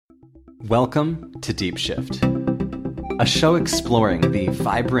Welcome to Deep Shift, a show exploring the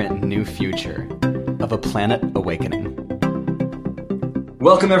vibrant new future of a planet awakening.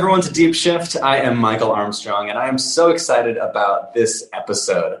 Welcome everyone to Deep Shift. I am Michael Armstrong, and I am so excited about this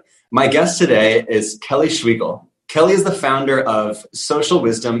episode. My guest today is Kelly Schwegel. Kelly is the founder of Social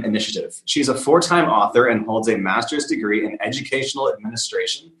Wisdom Initiative. She's a 4-time author and holds a master's degree in educational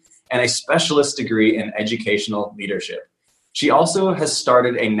administration and a specialist degree in educational leadership. She also has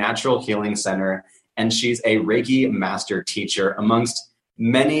started a natural healing center, and she's a Reiki master teacher, amongst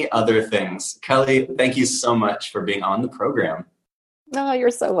many other things. Kelly, thank you so much for being on the program. Oh, you're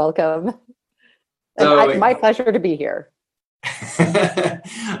so welcome. My pleasure to be here.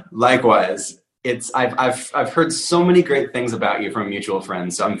 Likewise. I've heard so many great things about you from mutual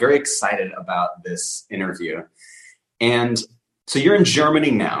friends, so I'm very excited about this interview. And so you're in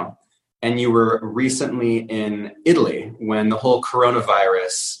Germany now. And you were recently in Italy when the whole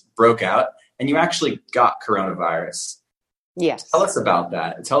coronavirus broke out, and you actually got coronavirus. Yes. Tell us about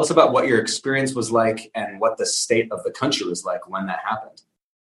that. Tell us about what your experience was like and what the state of the country was like when that happened.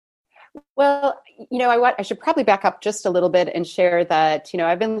 Well, I should probably back up just a little bit and share that,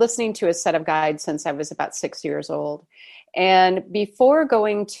 I've been listening to a set of guides since I was about 6 years old. And before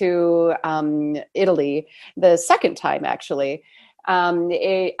going to Italy, the second time actually,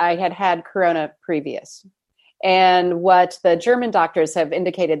 I had corona previous. And what the German doctors have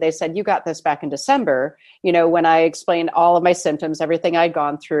indicated, they said, you got this back in December, when I explained all of my symptoms, everything I'd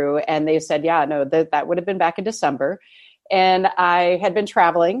gone through. And they said, yeah, no, that would have been back in December. And I had been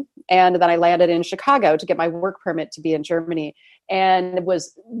traveling, and then I landed in Chicago to get my work permit to be in Germany, and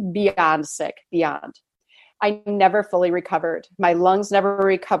was beyond sick, beyond. I never fully recovered. My lungs never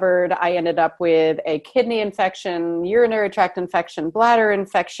recovered. I ended up with a kidney infection, urinary tract infection, bladder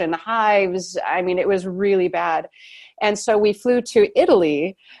infection, hives. I mean, it was really bad. And so we flew to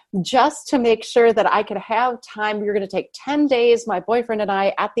Italy just to make sure that I could have time. We were going to take 10 days, my boyfriend and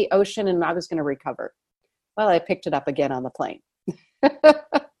I, at the ocean, and I was going to recover. Well, I picked it up again on the plane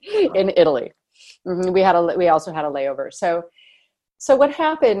in Italy. We also had a layover. So what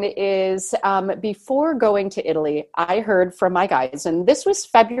happened is before going to Italy, I heard from my guides, and this was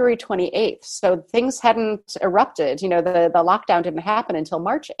February 28th. So things hadn't erupted. The lockdown didn't happen until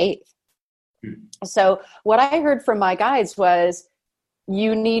March 8th. So what I heard from my guides was,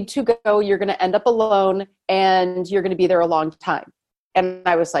 you need to go, you're going to end up alone, and you're going to be there a long time. And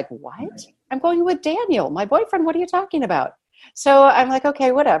I was like, what? I'm going with Daniel, my boyfriend. What are you talking about? So I'm like,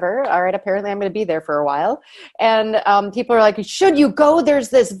 okay, whatever. All right, apparently I'm going to be there for a while. And people are like, should you go? There's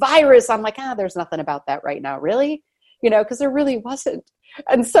this virus. I'm like, there's nothing about that right now, really? Because there really wasn't.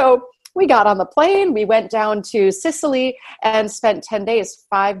 And so we got on the plane. We went down to Sicily and spent 10 days,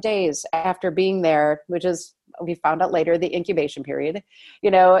 5 days after being there, which is, we found out later, the incubation period.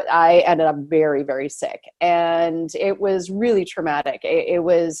 I ended up very, very sick, and it was really traumatic.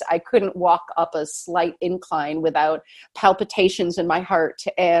 I couldn't walk up a slight incline without palpitations in my heart,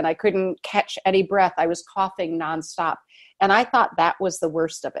 and I couldn't catch any breath. I was coughing nonstop, and I thought that was the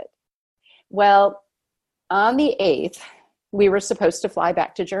worst of it. Well, on the 8th, we were supposed to fly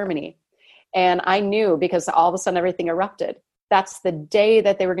back to Germany, and I knew, because all of a sudden everything erupted, that's the day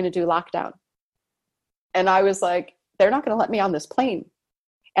that they were going to do lockdown. And I was like, they're not going to let me on this plane.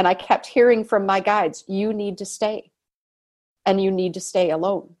 And I kept hearing from my guides, you need to stay. And you need to stay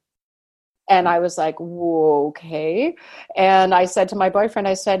alone. And I was like, whoa, okay. And I said to my boyfriend,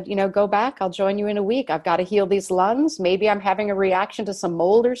 I said, go back. I'll join you in a week. I've got to heal these lungs. Maybe I'm having a reaction to some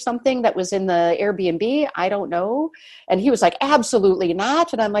mold or something that was in the Airbnb. I don't know. And he was like, absolutely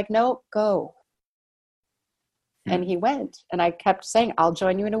not. And I'm like, no, go. And he went. And I kept saying, I'll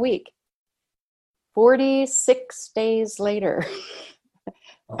join you in a week. 46 days later,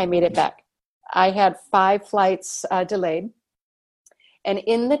 I made it back. I had 5 flights delayed. And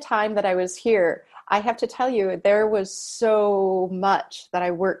in the time that I was here, I have to tell you, there was so much that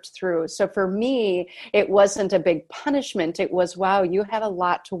I worked through. So for me, it wasn't a big punishment. It was, wow, you have a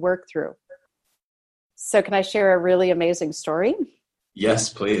lot to work through. So can I share a really amazing story? Yes,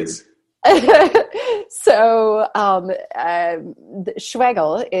 please. So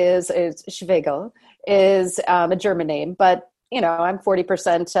Schwegel is a German name, but I'm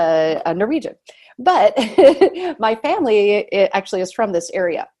 40% Norwegian. But my family actually is from this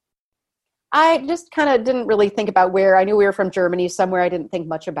area. I just kind of didn't really think about where. I knew we were from Germany somewhere. I didn't think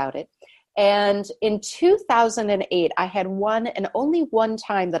much about it. And in 2008, I had one and only one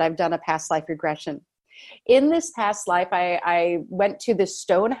time that I've done a past life regression. In this past life, I went to this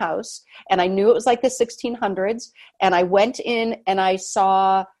stone house, and I knew it was like the 1600s. And I went in and I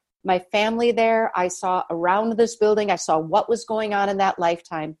saw my family there. I saw around this building. I saw what was going on in that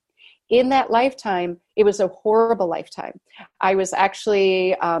lifetime. In that lifetime, it was a horrible lifetime. I was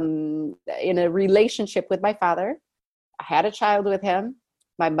actually in a relationship with my father. I had a child with him.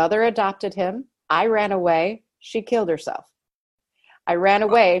 My mother adopted him. I ran away. She killed herself. I ran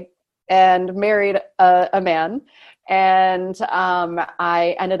away and married a man. And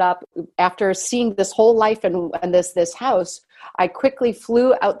I ended up, after seeing this whole life and this house, I quickly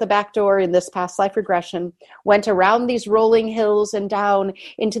flew out the back door in this past life regression, went around these rolling hills and down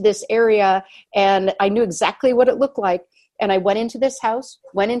into this area, and I knew exactly what it looked like. And I went into this house,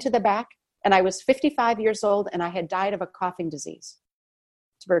 went into the back, and I was 55 years old, and I had died of a coughing disease,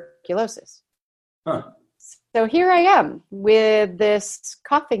 tuberculosis. Huh. So here I am with this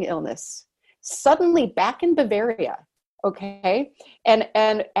coughing illness, suddenly back in Bavaria. Okay. And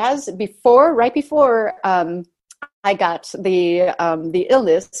as before, right before I got the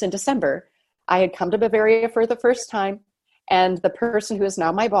illness in December, I had come to Bavaria for the first time. And the person who is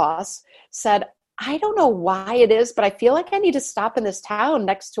now my boss said, I don't know why it is, but I feel like I need to stop in this town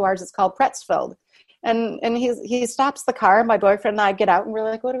next to ours. It's called Pretzfeld. And he stops the car. My boyfriend and I get out and we're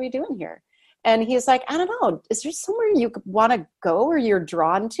like, what are we doing here? And he's like, I don't know, is there somewhere you want to go or you're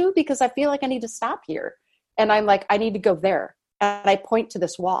drawn to? Because I feel like I need to stop here. And I'm like, I need to go there. And I point to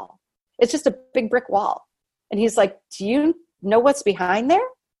this wall. It's just a big brick wall. And he's like, do you know what's behind there?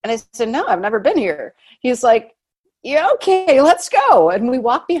 And I said, no, I've never been here. He's like, yeah, okay, let's go. And we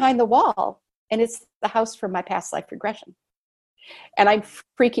walk behind the wall. And it's the house from my past life regression. And I'm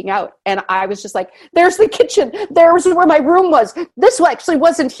freaking out. And I was just like, there's the kitchen. There's where my room was. This actually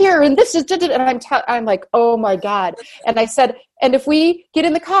wasn't here. And this is, and I'm like, oh my God. And I said, and if we get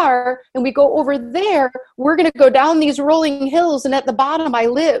in the car and we go over there, we're going to go down these rolling hills. And at the bottom I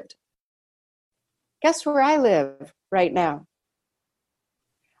lived. Guess where I live right now?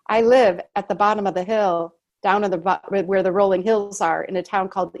 I live at the bottom of the hill, down in where the rolling hills are, in a town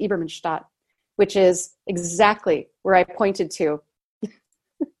called Ebermannstadt, which is exactly where I pointed to.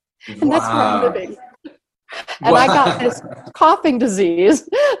 And that's where I'm living. And I got this coughing disease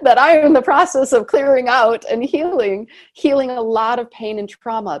that I am in the process of clearing out and healing a lot of pain and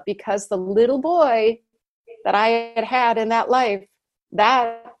trauma, because the little boy that I had in that life,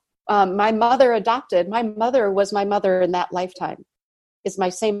 that my mother adopted, my mother was my mother in that lifetime, is my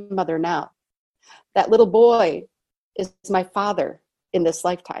same mother now. That little boy is my father in this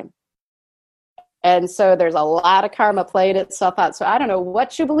lifetime. And so there's a lot of karma played itself out. So I don't know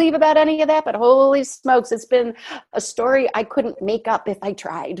what you believe about any of that, but holy smokes, it's been a story I couldn't make up if I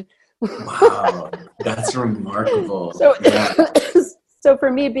tried. Wow, that's remarkable. So, so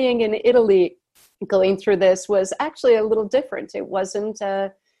for me, being in Italy, going through this was actually a little different. It wasn't,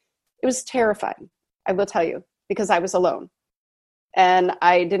 it was terrifying, I will tell you, because I was alone. And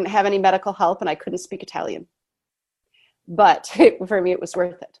I didn't have any medical help and I couldn't speak Italian. But for me, it was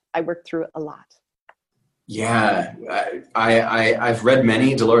worth it. I worked through it a lot. Yeah, I've read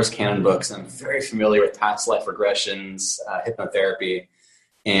many Dolores Cannon books. I'm very familiar with past life regressions, hypnotherapy,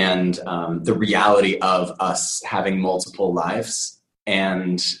 and the reality of us having multiple lives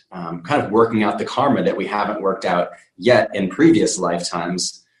and kind of working out the karma that we haven't worked out yet in previous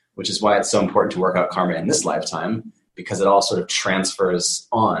lifetimes, which is why it's so important to work out karma in this lifetime, because it all sort of transfers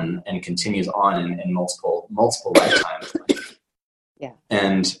on and continues on in multiple lifetimes. Yeah.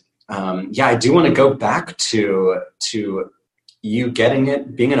 And I do want to go back to you getting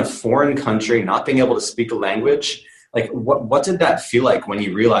it, being in a foreign country, not being able to speak the language. Like, what did that feel like when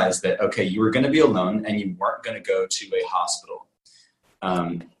you realized that, okay, you were going to be alone and you weren't going to go to a hospital?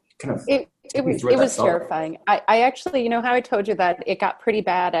 It was terrifying. I actually, you know how I told you that it got pretty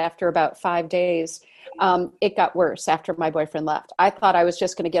bad after about 5 days. It got worse after my boyfriend left. I thought I was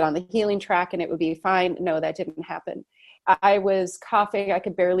just going to get on the healing track and it would be fine. No, that didn't happen. I was coughing. I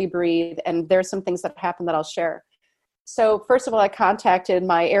could barely breathe. And there's some things that happened that I'll share. So first of all, I contacted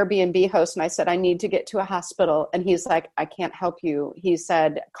my Airbnb host and I said, I need to get to a hospital. And he's like, I can't help you. He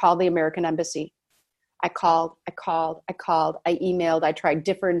said, call the American Embassy. I called, I emailed, I tried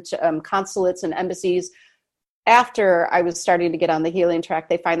different consulates and embassies. After I was starting to get on the healing track,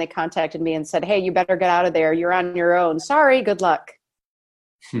 they finally contacted me and said, hey, you better get out of there. You're on your own. Sorry, good luck.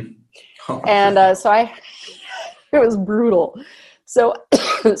 And it was brutal. So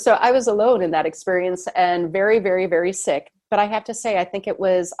I was alone in that experience and very, very, very sick. But I have to say, I think it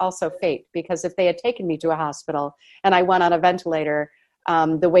was also fate, because if they had taken me to a hospital and I went on a ventilator,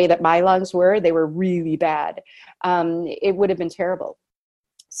 the way that my lungs were, they were really bad. It would have been terrible.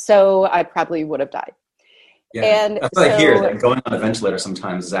 So I probably would have died. Yeah, and that's what I hear, that going on a ventilator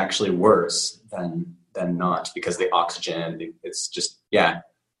sometimes is actually worse than not, because the oxygen, it's just, yeah.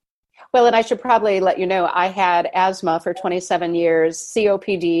 Well, and I should probably let you know, I had asthma for 27 years,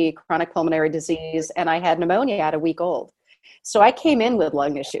 COPD, chronic pulmonary disease, and I had pneumonia at a week old. So I came in with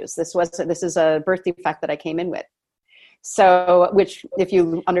lung issues. This is a birth defect that I came in with. So, which, if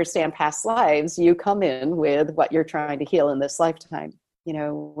you understand past lives, you come in with what you're trying to heal in this lifetime,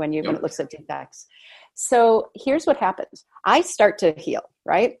 when it looks at defects. So here's what happens. I start to heal,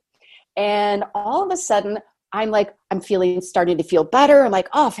 right? And all of a sudden, I'm starting to feel better. I'm like,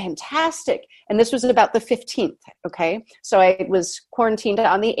 oh, fantastic. And this was about the 15th. Okay. So I was quarantined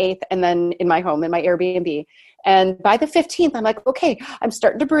on the 8th and then in my home, in my Airbnb. And by the 15th, I'm like, okay, I'm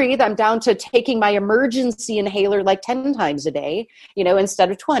starting to breathe. I'm down to taking my emergency inhaler like 10 times a day, instead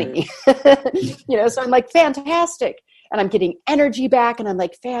of 20, so I'm like, fantastic. And I'm getting energy back and I'm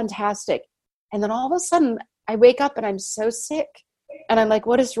like, fantastic. And then all of a sudden I wake up and I'm so sick and I'm like,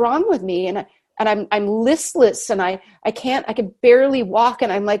 what is wrong with me? And I'm listless and I can barely walk.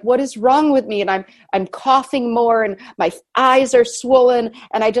 And I'm like, what is wrong with me? And I'm coughing more and my eyes are swollen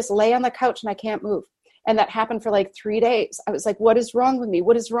and I just lay on the couch and I can't move. And that happened for like 3 days. I was like, what is wrong with me?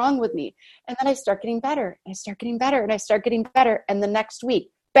 What is wrong with me? And then I start getting better. And I start getting better. And I start getting better. And the next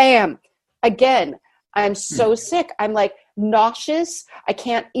week, bam, again, I'm so sick. I'm like nauseous. I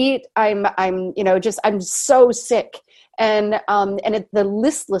can't eat. I'm so sick. And the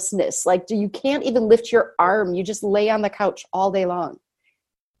listlessness, like you can't even lift your arm. You just lay on the couch all day long.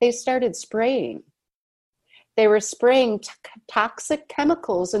 They started spraying. They were spraying toxic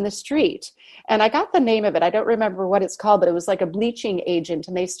chemicals in the street. And I got the name of it. I don't remember what it's called, but it was like a bleaching agent.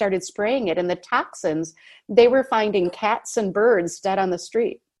 And they started spraying it. And the toxins, they were finding cats and birds dead on the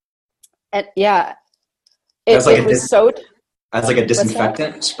street. And yeah, it was so... As like a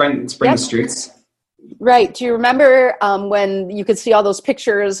disinfectant, spraying the streets. Right. Do you remember when you could see all those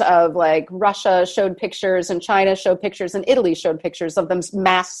pictures of like Russia showed pictures and China showed pictures and Italy showed pictures of them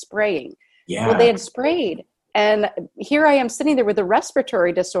mass spraying? Yeah. Well, they had sprayed. And here I am sitting there with a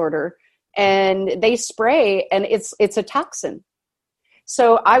respiratory disorder and they spray and it's a toxin.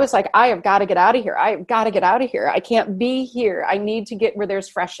 So I was like, I have got to get out of here. I've got to get out of here. I can't be here. I need to get where there's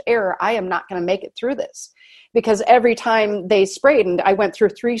fresh air. I am not going to make it through this. Because every time they sprayed, and I went through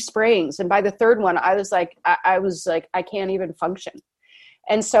 3 sprayings, and by the third one, I was like, I can't even function.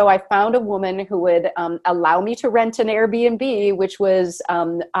 And so I found a woman who would allow me to rent an Airbnb, which was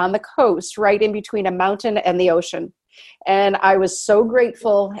on the coast, right in between a mountain and the ocean. And I was so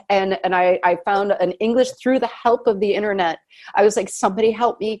grateful. And I found an English through the help of the internet. I was like, somebody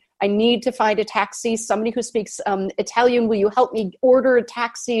help me. I need to find a taxi. Somebody who speaks Italian, will you help me order a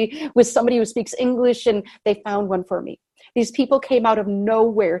taxi with somebody who speaks English? And they found one for me. These people came out of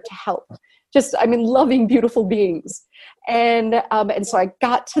nowhere to help. Loving, beautiful beings. And so I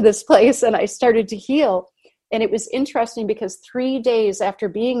got to this place and I started to heal. And it was interesting because 3 days after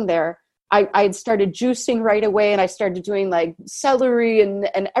being there, I had started juicing right away and I started doing like celery and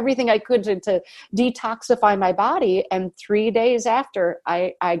everything I could to detoxify my body. And 3 days after,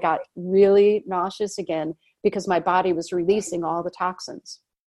 I got really nauseous again because my body was releasing all the toxins.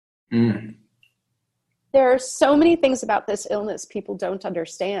 Mm. There are so many things about this illness people don't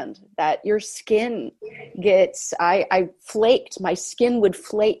understand, that your skin gets, I flaked, my skin would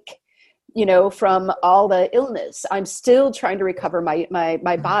flake, from all the illness. I'm still trying to recover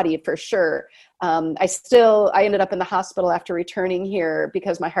my body for sure. I ended up in the hospital after returning here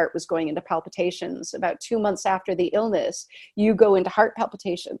because my heart was going into palpitations. About 2 months after the illness, you go into heart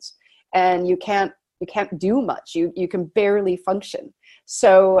palpitations and you can't do much. You can barely function.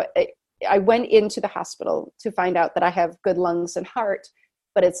 So I went into the hospital to find out that I have good lungs and heart,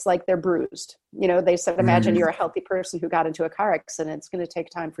 but it's like they're bruised. They said, imagine you're a healthy person who got into a car accident. It's going to take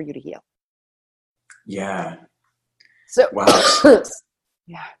time for you to heal. Yeah. So, wow.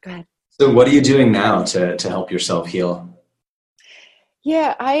 Yeah, go ahead. So what are you doing now to help yourself heal?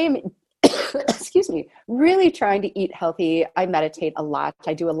 Yeah, I am, excuse me, really trying to eat healthy. I meditate a lot.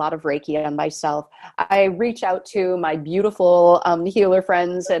 I do a lot of Reiki on myself. I reach out to my beautiful healer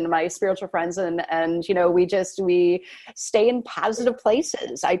friends and my spiritual friends and we stay in positive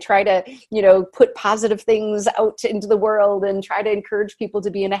places. I try to, put positive things out into the world and try to encourage people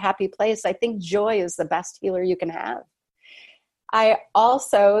to be in a happy place. I think joy is the best healer you can have. I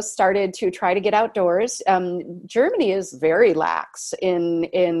also started to try to get outdoors. Germany is very lax in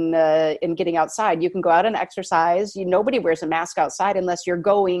getting outside. You can go out and exercise. Nobody wears a mask outside unless you're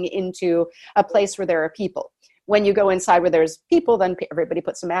going into a place where there are people. When you go inside where there's people, then everybody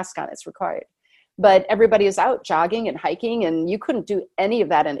puts a mask on. It's required. But everybody is out jogging and hiking, and you couldn't do any of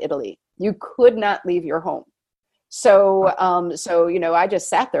that in Italy. You could not leave your home. So I just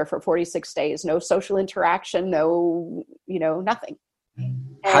sat there for 46 days, no social interaction, no, nothing.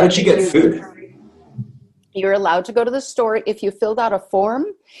 How did you get food? You're allowed to go to the store if you filled out a form,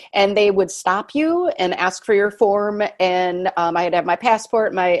 and they would stop you and ask for your form. And I had to have my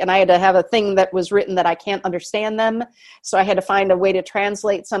passport, and I had to have a thing that was written that I can't understand them. So I had to find a way to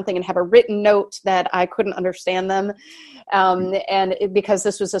translate something and have a written note that I couldn't understand them. Because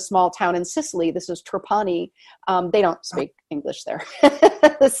this was a small town in Sicily, this was Trapani. They don't speak English there.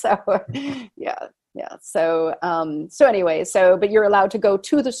 So, yeah. Yeah. So anyway, but you're allowed to go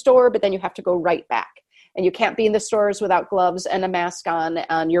to the store, but then you have to go right back. And you can't be in the stores without gloves and a mask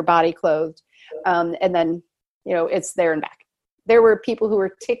on your body clothed. And then, it's there and back. There were people who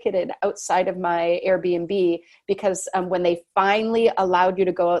were ticketed outside of my Airbnb because when they finally allowed you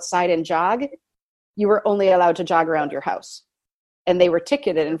to go outside and jog, you were only allowed to jog around your house. And they were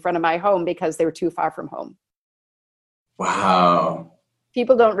ticketed in front of my home because they were too far from home. Wow.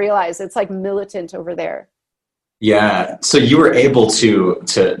 People don't realize it's like militant over there. Yeah. So you were able to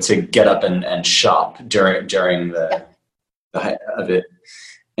get up and shop during the height of it.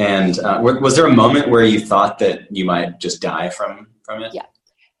 And was there a moment where you thought that you might just die from it? Yeah.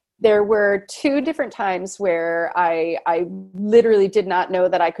 There were 2 different times where I literally did not know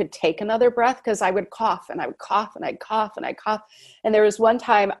that I could take another breath because I would cough and I would cough and I'd cough and I'd cough. And there was one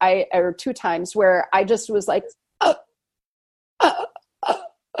time or 2 times where I just was like,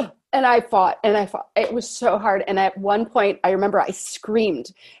 and I fought. It was so hard. And at one point, I remember I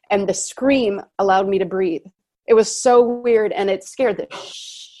screamed, and the scream allowed me to breathe. It was so weird, and it scared the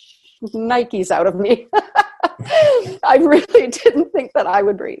Nikes out of me. I really didn't think that I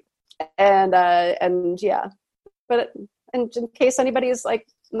would breathe. And yeah. But in case anybody is like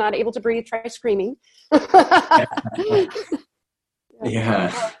not able to breathe, try screaming.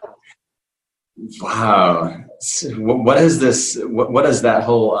 Yeah. Wow. So what is this? What has that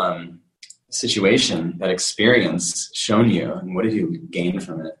whole situation, that experience, shown you, and what did you gain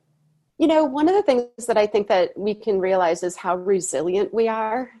from it? One of the things that I think that we can realize is how resilient we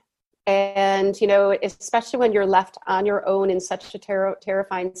are, and especially when you're left on your own in such a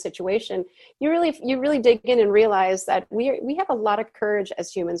terrifying situation, you really dig in and realize that we have a lot of courage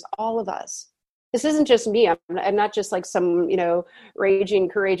as humans, all of us. This isn't just me. I'm not just like some, raging,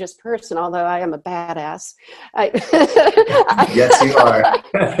 courageous person, although I am a badass. Yes, you are.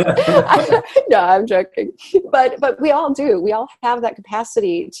 No, I'm joking. But we all do. We all have that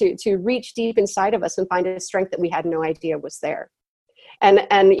capacity to reach deep inside of us and find a strength that we had no idea was there. And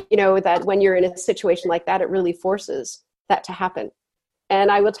that when you're in a situation like that, it really forces that to happen. And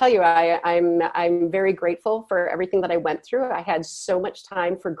I will tell you, I'm very grateful for everything that I went through. I had so much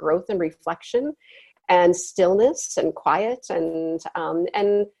time for growth and reflection and stillness and quiet and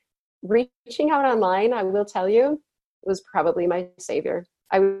reaching out online, I will tell you, was probably my savior.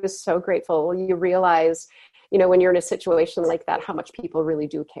 I was so grateful. You realize, when you're in a situation like that, how much people really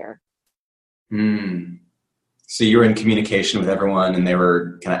do care. Mm. So you were in communication with everyone, and they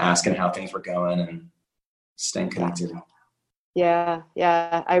were kind of asking how things were going and staying connected. Yeah.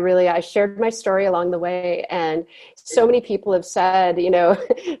 I shared my story along the way, and so many people have said,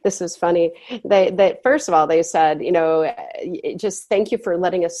 this is funny. They first of all, they said, just thank you for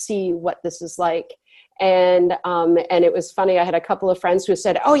letting us see what this is like. And it was funny. I had a couple of friends who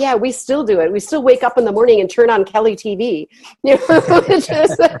said, "Oh yeah, we still do it. We still wake up in the morning and turn on Kelly TV." Oh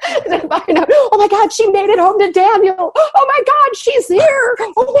my God, she made it home to Daniel. Oh my God, she's here.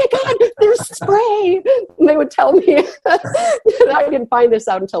 Oh my God, there's spray. And they would tell me. I didn't find this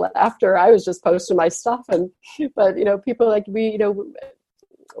out until after. I was just posting my stuff, but people like we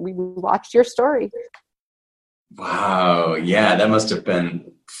watched your story. Wow. Yeah, that must have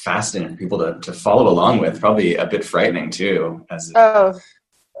been fascinating for people to follow along with. Probably a bit frightening too, as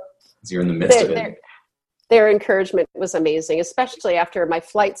you're in the midst of it. Their encouragement was amazing, especially after my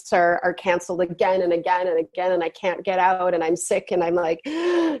flights are canceled again and again and again, and I can't get out, and I'm sick, and I'm like,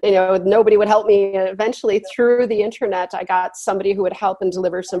 nobody would help me. And eventually, through the internet, I got somebody who would help and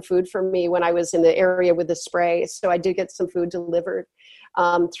deliver some food for me when I was in the area with the spray. So I did get some food delivered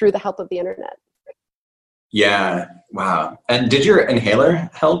through the help of the internet. Yeah. Wow. And did your inhaler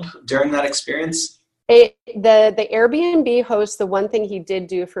help during that experience? The Airbnb host, the one thing he did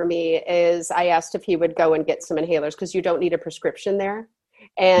do for me is I asked if he would go and get some inhalers, because you don't need a prescription there.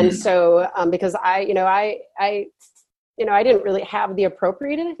 And so because I didn't really have the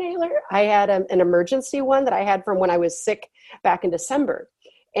appropriate inhaler. I had an emergency one that I had from when I was sick back in December.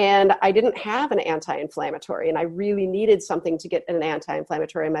 And I didn't have an anti-inflammatory, and I really needed something to get an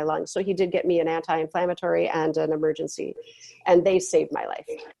anti-inflammatory in my lungs. So he did get me an anti-inflammatory and an emergency, and they saved my life.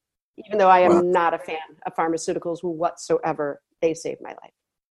 Even though I am not a fan of pharmaceuticals whatsoever, they saved my life.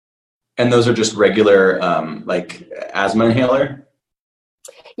 And those are just regular, like asthma inhaler?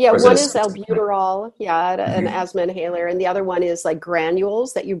 Yeah, Or is it one a is specific? albuterol, yeah, an Mhm. asthma inhaler, and the other one is like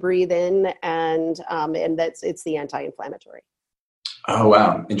granules that you breathe in, and it's the anti-inflammatory. Oh,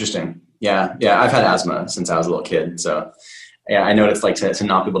 wow. Interesting. Yeah. Yeah. I've had asthma since I was a little kid. So yeah, I know what it's like to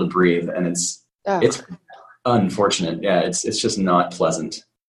not be able to breathe, and it's Oh, unfortunate. Yeah. It's just not pleasant.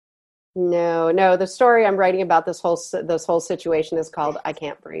 no, no. The story I'm writing about this whole situation is called "I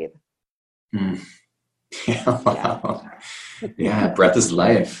Can't Breathe." Mm. Yeah. Yeah, Wow. Yeah. Breath is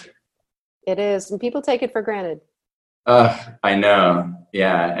life. it is, and people take it for granted. I know.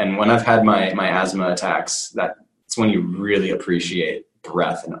 Yeah. And when I've had my asthma attacks, that's when you really appreciate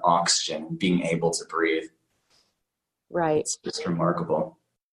breath and oxygen, being able to breathe. Right. It's just remarkable.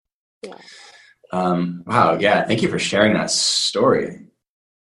 Yeah. Wow. Yeah. Thank you for sharing that story.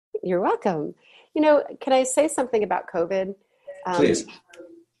 You're welcome. Can I say something about COVID? Um, Please.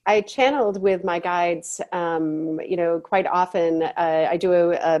 I channeled with my guides, quite often. I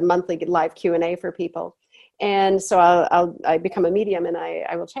do a monthly live Q&A for people. And so I become a medium and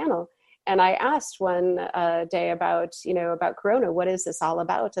I will channel. And I asked one day about Corona, what is this all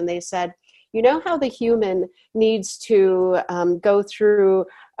about? And they said, you know how the human needs to go through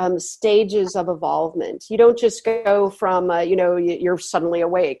stages of evolvment. You don't just go from, you're suddenly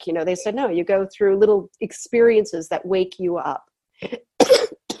awake. They said, no, you go through little experiences that wake you up.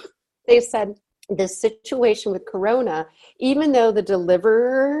 They said this situation with Corona, even though the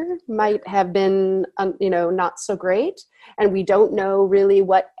deliverer might have been, not so great, and we don't know really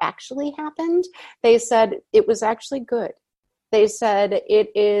what actually happened, they said it was actually good. They said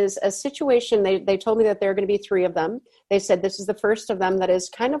it is a situation. They told me that there are going to be three of them. They said this is the first of them that is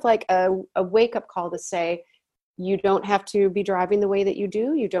kind of like a wake-up call to say, you don't have to be driving the way that you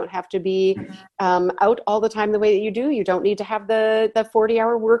do. You don't have to be out all the time the way that you do. You don't need to have the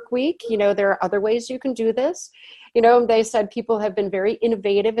 40-hour work week. There are other ways you can do this. They said people have been very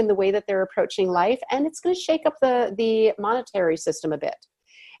innovative in the way that they're approaching life, and it's going to shake up the monetary system a bit.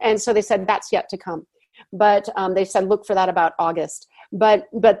 And so they said that's yet to come. But they said look for that about August. But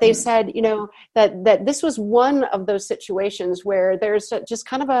they said that this was one of those situations where there's just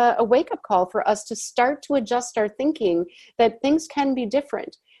kind of a wake up call for us to start to adjust our thinking that things can be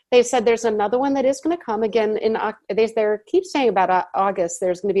different. They said there's another one that is going to come again in. They keep saying about August.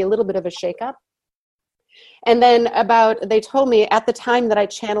 There's going to be a little bit of a shakeup. And then they told me at the time that I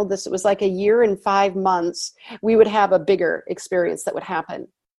channeled this, it was like a year and 5 months, we would have a bigger experience that would happen.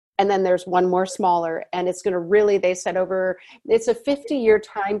 And then there's one more smaller, and it's going to really, they said it's a 50-year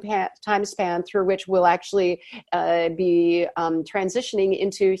time span through which we'll actually be transitioning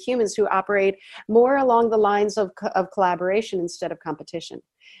into humans who operate more along the lines of collaboration instead of competition.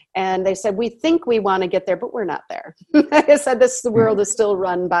 And they said, we think we want to get there, but we're not there. They said the world is still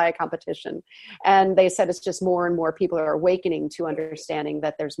run by competition. And they said it's just more and more people are awakening to understanding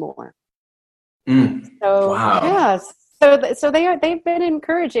that there's more. So, Wow. yeah. So they've been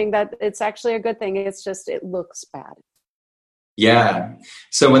encouraging that it's actually a good thing. It's just, it looks bad. Yeah.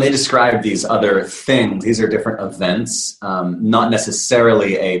 So when they describe these other things, these are different events, not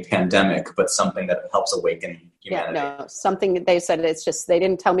necessarily a pandemic, but something that helps awaken humanity. Yeah, no, something they said, it's just, they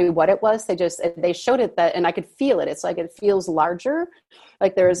didn't tell me what it was. They showed it that, and I could feel it. It's like, it feels larger,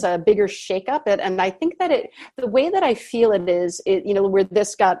 like there's a bigger shakeup. And I think that the way that I feel it is, where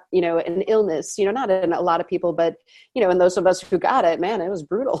this got, an illness, not in a lot of people, but, and those of us who got it, man, it was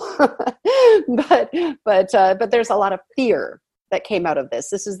brutal. but there's a lot of fear that came out of this.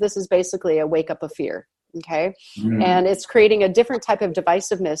 This is basically a wake up of fear. Okay. And it's creating a different type of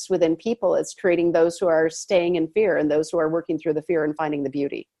divisiveness within people. It's creating those who are staying in fear and those who are working through the fear and finding the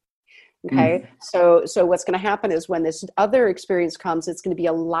beauty. Okay. So what's going to happen is when this other experience comes, it's going to be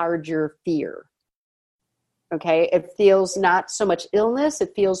a larger fear. Okay. It feels not so much illness.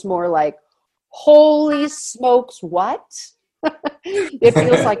 It feels more like, holy smokes, what? It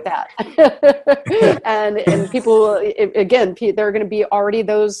feels like that. and people, again, there are going to be already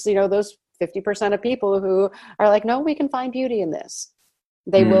those 50% of people who are like, no, we can find beauty in this.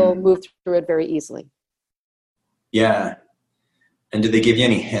 They will move through it very easily. Yeah. And did they give you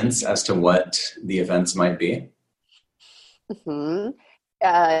any hints as to what the events might be? You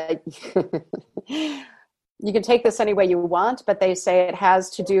can take this any way you want, but they say it has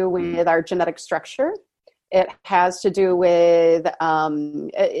to do with our genetic structure. It has to do with, I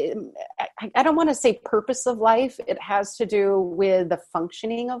don't want to say purpose of life. It has to do with the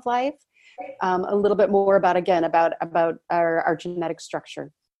functioning of life. A little bit more about our genetic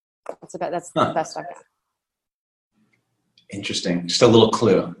structure. That's the best I've got. Interesting. Just a little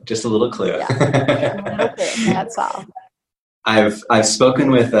clue. Yeah. That's all. I've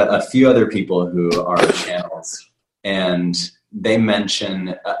spoken with a few other people who are channels, and they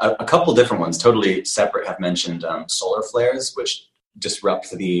mention a couple different ones, totally separate, have mentioned solar flares, which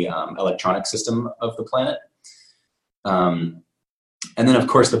disrupt the electronic system of the planet. And then, of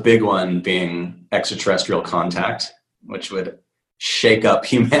course, the big one being extraterrestrial contact, which would shake up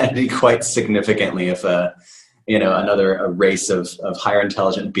humanity quite significantly if another race of higher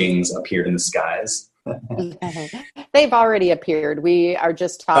intelligent beings appeared in the skies. They've already appeared. We are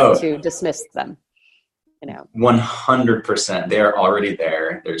just taught to dismiss them. 100%. They are already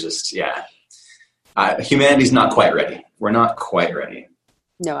there. They're just, humanity's not quite ready. We're not quite ready.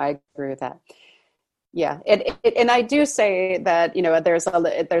 No, I agree with that. Yeah, and I do say that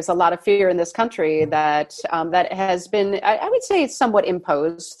there's a lot of fear in this country that that has been, I would say, somewhat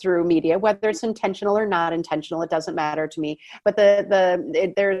imposed through media, whether it's intentional or not intentional. It doesn't matter to me. But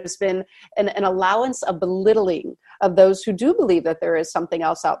there's been an allowance of belittling of those who do believe that there is something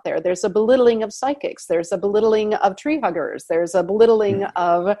else out there. There's a belittling of psychics. There's a belittling of tree huggers. There's a belittling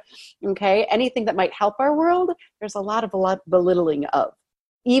of anything that might help our world. There's a lot of belittling of.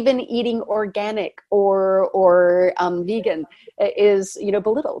 Even eating organic or vegan is,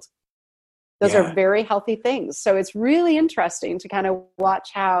 belittled. Those are very healthy things. So it's really interesting to kind of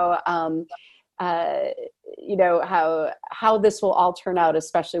watch how this will all turn out,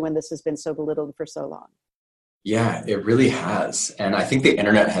 especially when this has been so belittled for so long. Yeah, it really has. And I think the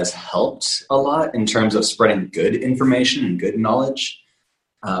internet has helped a lot in terms of spreading good information and good knowledge.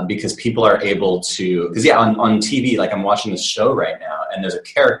 Because people are able to, on TV, like I'm watching this show right now, and there's a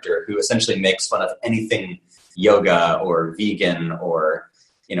character who essentially makes fun of anything yoga or vegan or,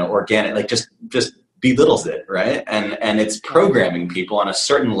 organic, like just belittles it, right? And it's programming people on a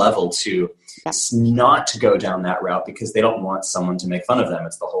certain level to not to go down that route because they don't want someone to make fun of them.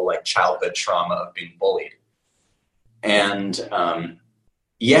 It's the whole like childhood trauma of being bullied. And,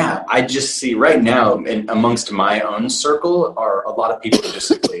 I just see right now amongst my own circle are a lot of people who just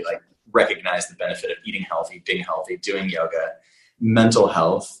simply like recognize the benefit of eating healthy, being healthy, doing yoga, mental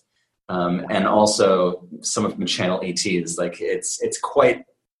health, and also some of them channel ETs. Like it's quite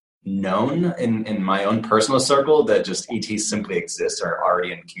known in my own personal circle that just ETs simply exist, are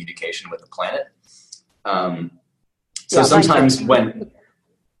already in communication with the planet. Sometimes when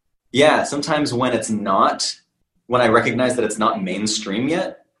it's not, when I recognize that it's not mainstream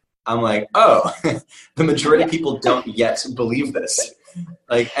yet, I'm like, the majority of people don't yet believe this.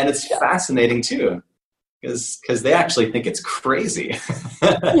 Like, and it's fascinating too, because they actually think it's crazy.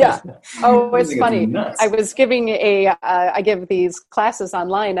 It's funny. I was giving I give these classes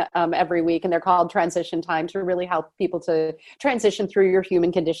online every week, and they're called Transition Time, to really help people to transition through your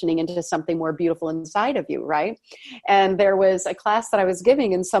human conditioning into something more beautiful inside of you, right? And there was a class that I was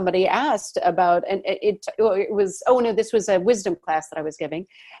giving, and somebody asked about, and this was a wisdom class that I was giving,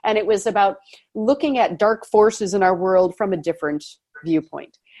 and it was about looking at dark forces in our world from a different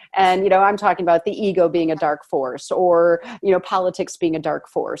viewpoint. And, I'm talking about the ego being a dark force, or, politics being a dark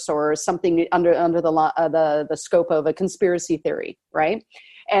force, or something under the scope of a conspiracy theory, right?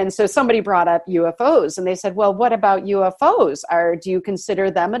 And so somebody brought up UFOs, and they said, well, what about UFOs? Do you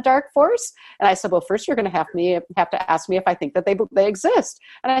consider them a dark force? And I said, well, first you're going to have to ask me if I think that they exist.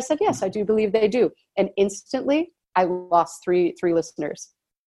 And I said, yes, I do believe they do. And instantly I lost three listeners.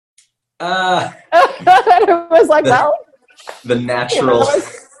 It was like, the natural...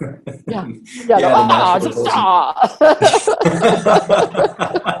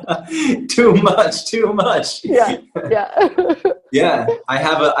 Too much. I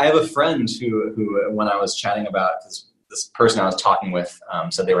have a friend who when I was chatting about this person I was talking with,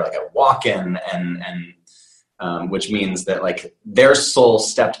 said they were like a walk-in, and which means that like their soul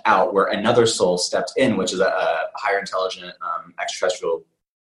stepped out where another soul stepped in, which is a higher intelligent extraterrestrial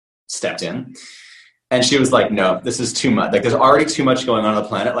stepped in. And she was like, no, this is too much. Like, there's already too much going on the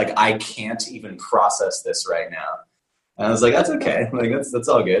planet. Like, I can't even process this right now. And I was like, that's okay. Like, that's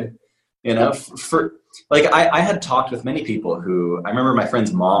all good. I had talked with many people who, I remember my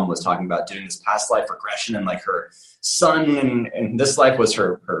friend's mom was talking about doing this past life regression, and like her son in this life was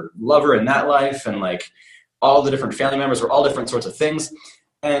her lover in that life. And like all the different family members were all different sorts of things.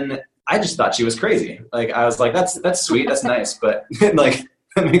 And I just thought she was crazy. Like, I was like, that's sweet. That's nice. But like,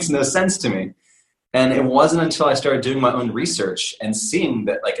 that makes no sense to me. And it wasn't until I started doing my own research and seeing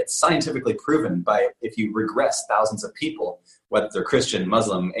that like it's scientifically proven by if you regress thousands of people, whether they're Christian,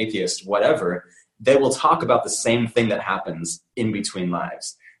 Muslim, atheist, whatever, they will talk about the same thing that happens in between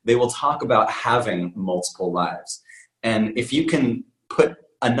lives. They will talk about having multiple lives. And if you can put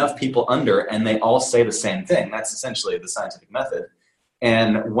enough people under and they all say the same thing, that's essentially the scientific method.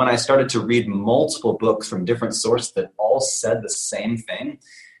 And when I started to read multiple books from different sources that all said the same thing,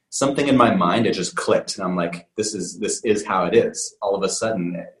 something in my mind, it just clicked. And I'm like, this is how it is. All of a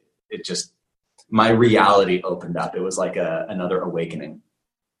sudden, it just, my reality opened up. It was like another awakening.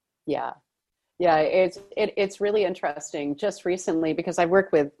 Yeah. Yeah, it's really interesting. Just recently, because I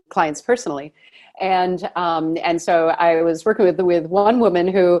work with clients personally, and so I was working with one woman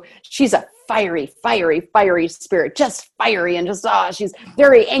who, she's a fiery spirit, just fiery, and just she's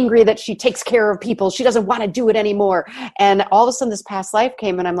very angry that she takes care of people. She doesn't want to do it anymore. And all of a sudden, this past life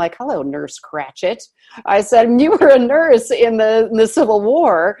came, and I'm like, "Hello, Nurse Cratchit." I said, "You were a nurse in the Civil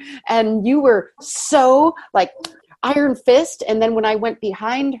War, and you were so like." Iron fist. And then when I went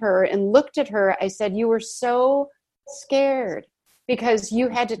behind her and looked at her, I said, you were so scared because you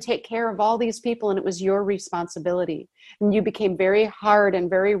had to take care of all these people and it was your responsibility. And you became very hard and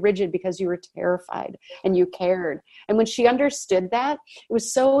very rigid because you were terrified and you cared. And when she understood that, it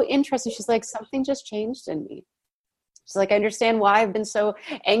was so interesting. She's like, something just changed in me. She's like, I understand why I've been so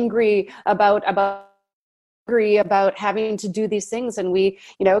angry about having to do these things. And we,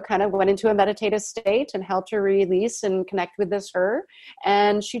 kind of went into a meditative state and helped her release and connect with her.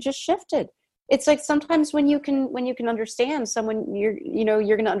 And she just shifted. It's like sometimes when you can understand someone, you're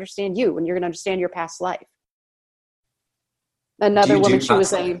going to understand you, and you're going to understand your past life. Another woman, she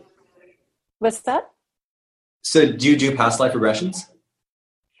was what's that? So do you do past life regressions?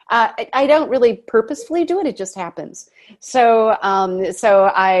 I don't really purposefully do it. It just happens. So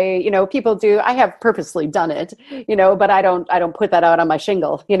I, people do, I have purposely done it, but I don't put that out on my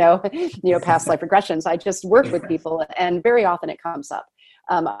shingle, past life regressions. I just work with people, and very often it comes up.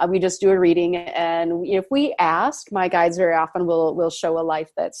 We just do a reading, and if we ask, my guides very often will show a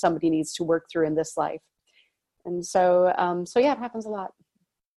life that somebody needs to work through in this life. And so yeah, it happens a lot.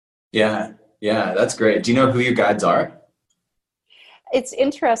 Yeah. Yeah. That's great. Do you know who your guides are? It's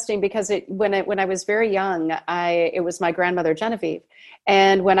interesting because when I was very young, it was my grandmother Genevieve,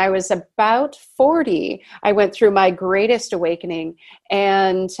 and when I was about 40, I went through my greatest awakening,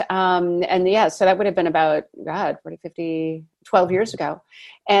 and yeah, so that would have been about 40, 50, 12 years ago,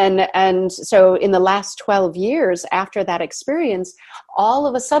 and so in the last 12 years after that experience, all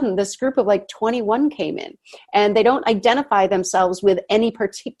of a sudden this group of like 21 came in, and they don't identify themselves with any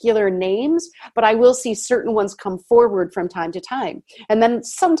particular names, but I will see certain ones come forward from time to time. And then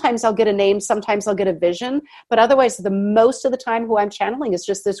sometimes I'll get a name, sometimes I'll get a vision, but otherwise the most of the time who I'm channeling is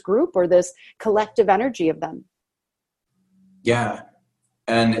just this group or this collective energy of them. Yeah.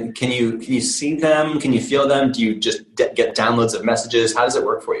 And can you see them? Can you feel them? Do you just get downloads of messages? How does it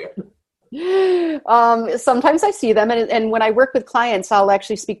work for you? Sometimes I see them, and when I work with clients, I'll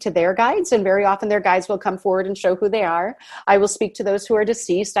actually speak to their guides, and very often their guides will come forward and show who they are. I will speak to those who are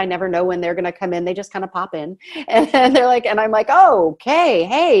deceased. I never know when they're going to come in. They just kind of pop in, and they're like, and I'm like, oh, okay,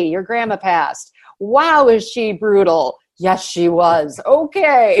 hey, your grandma passed. Wow, is she brutal? Yes, she was.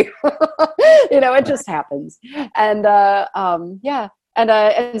 Okay. It just happens. And yeah.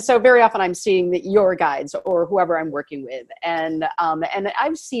 And so very often I'm seeing your guides or whoever I'm working with. And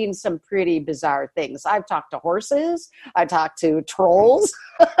I've seen some pretty bizarre things. I've talked to horses. I talked to trolls.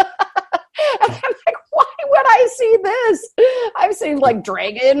 And I'm like, why would I see this? I've seen like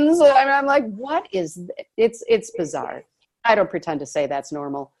dragons. I'm like, what is this? It's bizarre. I don't pretend to say that's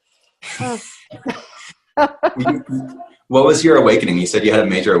normal. What was your awakening? You said you had a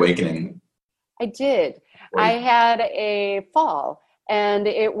major awakening. I did. I had a fall. And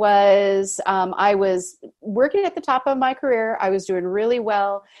it was, I was working at the top of my career. I was doing really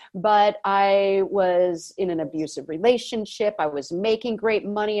well, but I was in an abusive relationship. I was making great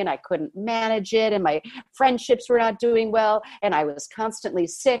money and I couldn't manage it. And my friendships were not doing well. And I was constantly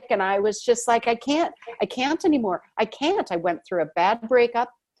sick. And I was just like, I can't anymore. I can't. I went through a bad breakup,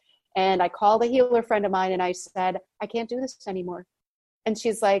 and I called a healer friend of mine and I said, I can't do this anymore. And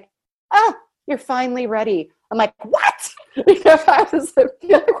she's like, you're finally ready. I'm like, what? I was like,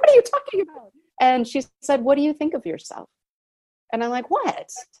 what are you talking about? And she said, what do you think of yourself? And I'm like, what?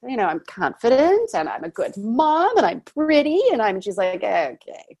 I'm confident and I'm a good mom and I'm pretty. And she's like,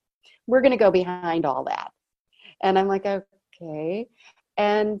 okay, we're going to go behind all that. And I'm like, okay.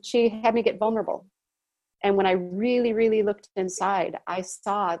 And she had me get vulnerable. And when I really, really looked inside, I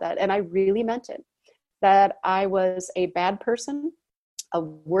saw that, and I really meant it, that I was a bad person, a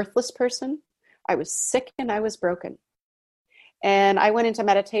worthless person. I was sick and I was broken. And I went into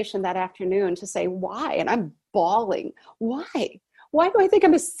meditation that afternoon to say, why? And I'm bawling. Why? Why do I think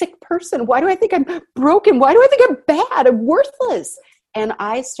I'm a sick person? Why do I think I'm broken? Why do I think I'm bad? I'm worthless. And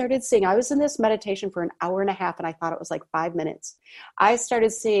I started seeing, I was in this meditation for an hour and a half, and I thought it was like 5 minutes. I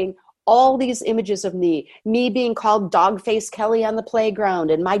started seeing all these images of me being called Dogface Kelly on the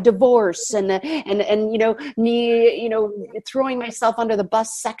playground, and my divorce, and me, throwing myself under the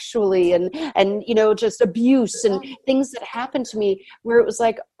bus sexually, and just abuse and things that happened to me, where it was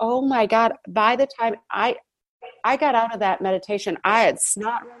like, oh my God, by the time I got out of that meditation, I had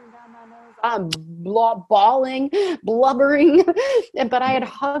snot running down my nose. I'm bawling, blubbering, but I had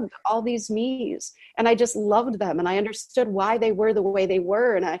hugged all these me's, and I just loved them, and I understood why they were the way they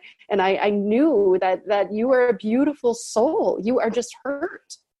were, and I knew that you are a beautiful soul. You are just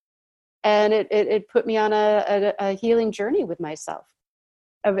hurt, and it put me on a healing journey with myself,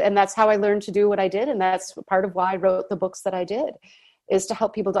 and that's how I learned to do what I did, and that's part of why I wrote the books that I did. Is to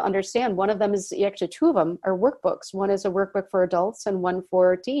help people to understand. One of them is actually, two of them are workbooks. One is a workbook for adults and one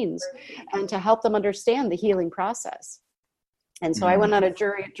for teens, and to help them understand the healing process. And so I went on a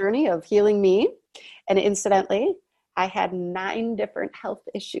journey of healing me. And incidentally, I had 9 different health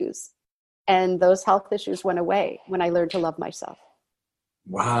issues. And those health issues went away when I learned to love myself.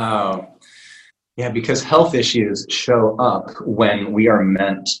 Wow. Yeah, because health issues show up when we are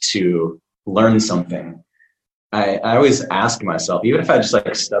meant to learn something. I always ask myself, even if I just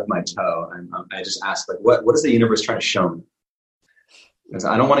like stub my toe, I just ask, like, what is the universe trying to show me? Because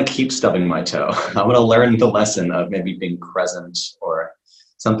I don't want to keep stubbing my toe. I want to learn the lesson of maybe being present or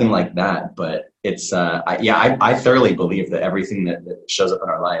something like that. But it's, I thoroughly believe that everything that shows up in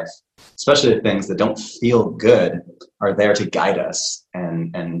our life, especially the things that don't feel good, are there to guide us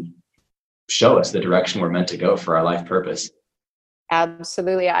and show us the direction we're meant to go for our life purpose.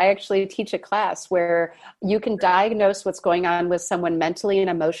 Absolutely. I actually teach a class where you can diagnose what's going on with someone mentally and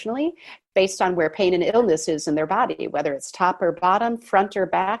emotionally based on where pain and illness is in their body, whether it's top or bottom, front or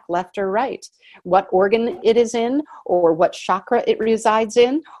back, left or right, what organ it is in, or what chakra it resides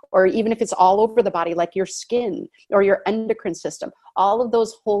in, or even if it's all over the body, like your skin or your endocrine system. All of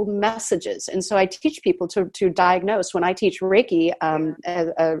those hold messages. And so I teach people to diagnose. When I teach Reiki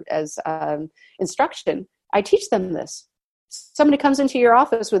as instruction, I teach them this. Somebody comes into your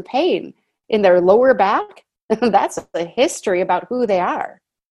office with pain in their lower back, that's a history about who they are.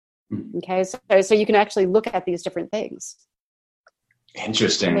 Okay, so you can actually look at these different things.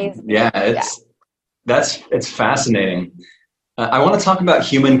 Interesting. Amazing. Yeah, it's fascinating. I want to talk about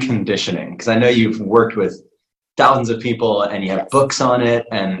human conditioning, because I know you've worked with thousands of people and you have books on it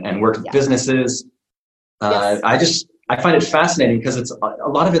and worked with businesses. I find it fascinating because a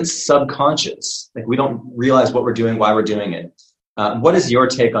lot of it's subconscious. Like, we don't realize what we're doing, why we're doing it. What is your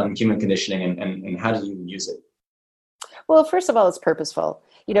take on human conditioning, and how do you use it? Well, first of all, it's purposeful.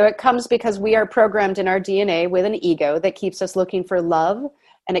 It comes because we are programmed in our DNA with an ego that keeps us looking for love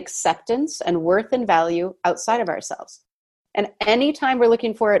and acceptance and worth and value outside of ourselves. And anytime we're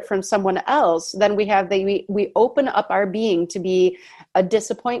looking for it from someone else, then we open up our being to be a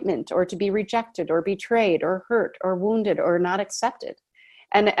disappointment, or to be rejected or betrayed or hurt or wounded or not accepted.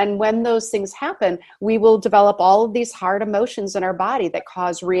 And when those things happen, we will develop all of these hard emotions in our body that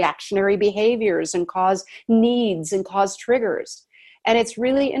cause reactionary behaviors and cause needs and cause triggers. And it's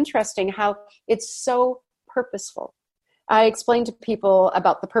really interesting how it's so purposeful. I explain to people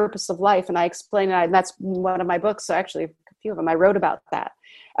about the purpose of life, and and that's one of my books, so actually a few of them I wrote about that,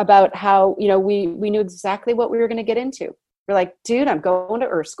 about how, we knew exactly what we were going to get into. We're like, dude, I'm going to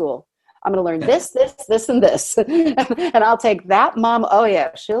Earth School. I'm going to learn this, and this. And I'll take that mom. Oh,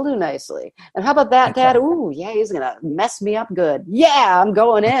 yeah, she'll do nicely. And how about that dad? Ooh, yeah, he's going to mess me up good. Yeah, I'm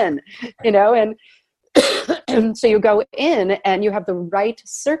going in, and so you go in and you have the right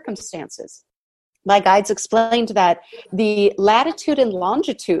circumstances. My guides explained that the latitude and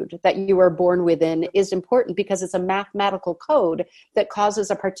longitude that you are born within is important because it's a mathematical code that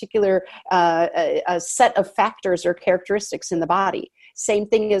causes a particular a set of factors or characteristics in the body. Same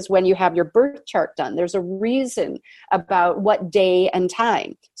thing as when you have your birth chart done. There's a reason about what day and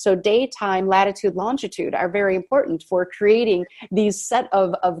time. So daytime, latitude, longitude are very important for creating these set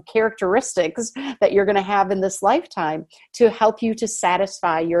of characteristics that you're going to have in this lifetime to help you to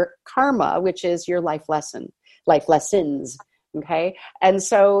satisfy your karma, which is your life lessons. Okay. And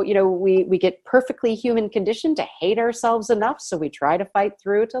so, we get perfectly human conditioned to hate ourselves enough. So we try to fight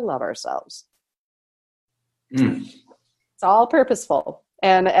through to love ourselves. It's all purposeful.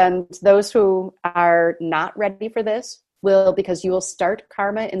 And those who are not ready for this because you will start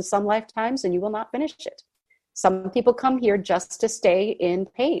karma in some lifetimes and you will not finish it. Some people come here just to stay in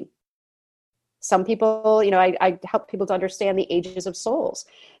pain. Some people, I help people to understand the ages of souls: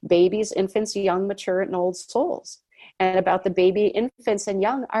 babies, infants, young, mature, and old souls. And about the baby, infants, and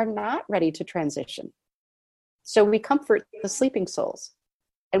young are not ready to transition. So we comfort the sleeping souls,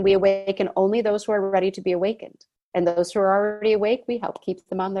 and we awaken only those who are ready to be awakened. And those who are already awake, we help keep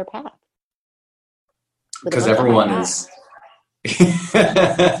them on their path. Because everyone is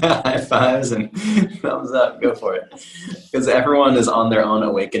high fives and thumbs up, go for it. Because everyone is on their own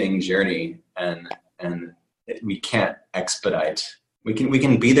awakening journey, and we can't expedite. We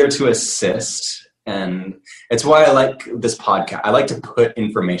can be there to assist, and it's why I like this podcast. I like to put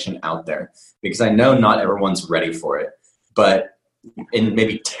information out there because I know not everyone's ready for it, but in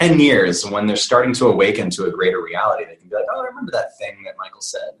maybe 10 years, when they're starting to awaken to a greater reality, they can be like, oh, I remember that thing that Michael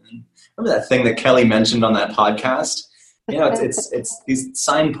said. And remember that thing that Kelly mentioned on that podcast? You know, it's these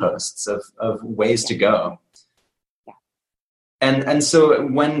signposts of ways to go. Yeah. And so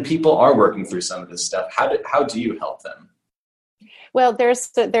when people are working through some of this stuff, how do you help them? Well, there's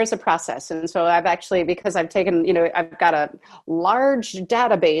a process. And so I've actually, because I've taken, I've got a large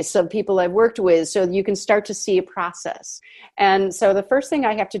database of people I've worked with, so you can start to see a process. And so the first thing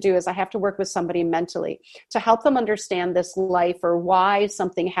I have to do is I have to work with somebody mentally to help them understand this life, or why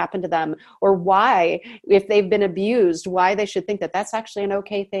something happened to them, or why, if they've been abused, why they should think that that's actually an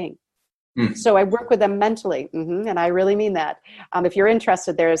okay thing. So I work with them mentally, and I really mean that. If you're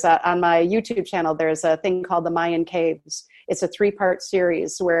interested, on my YouTube channel, there's a thing called the Mayan Caves. It's a 3-part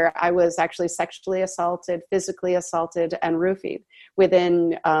series where I was actually sexually assaulted, physically assaulted, and roofied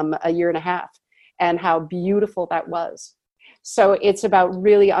within a year and a half, and how beautiful that was. So it's about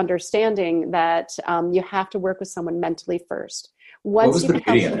really understanding that you have to work with someone mentally first. What was the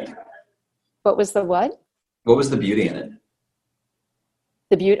beauty in it? What was the what? What was the beauty in it?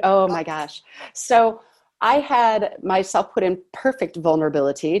 The beauty, oh my gosh. So I had myself put in perfect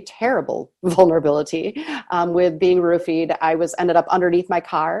vulnerability, terrible vulnerability, with being roofied. I ended up underneath my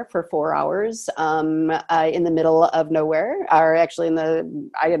car for 4 hours in the middle of nowhere, or actually I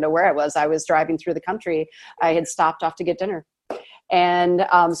didn't know where I was. I was driving through the country. I had stopped off to get dinner. And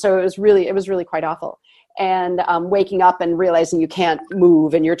so it was really quite awful. And waking up and realizing you can't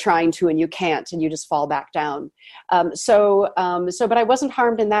move, and you're trying to and you can't, and you just fall back down. But I wasn't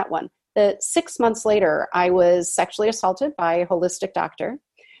harmed in that one. 6 months later, I was sexually assaulted by a holistic doctor.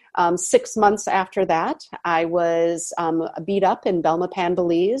 6 months after that, I was beat up in Belmopan,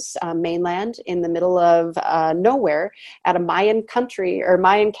 Belize, mainland, in the middle of nowhere, at a Mayan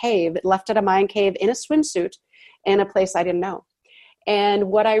cave, left at a Mayan cave in a swimsuit in a place I didn't know. And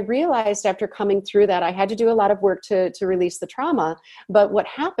what I realized after coming through that, I had to do a lot of work to release the trauma. But what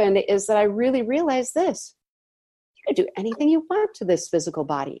happened is that I really realized this: you can do anything you want to this physical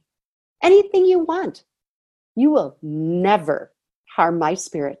body, anything you want. You will never harm my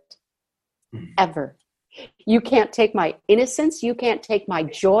spirit, ever. You can't take my innocence. You can't take my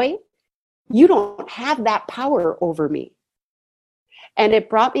joy. You don't have that power over me. And it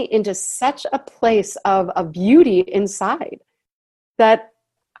brought me into such a place of beauty inside that,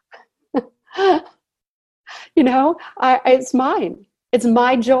 it's mine. It's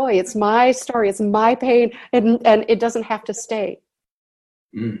my joy. It's my story. It's my pain. And it doesn't have to stay.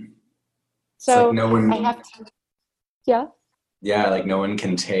 So like no one, I have to, yeah. Yeah, like no one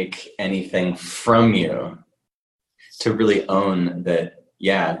can take anything from you, to really own that,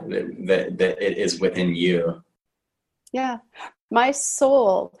 that it is within you. Yeah. My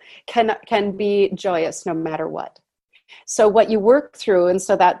soul can be joyous no matter what. So what you work through, and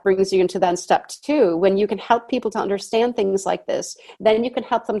so that brings you into then step 2, when you can help people to understand things like this, then you can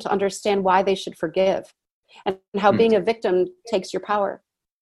help them to understand why they should forgive, and how being a victim takes your power.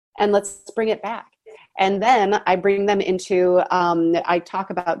 And let's bring it back. And then I bring them into, I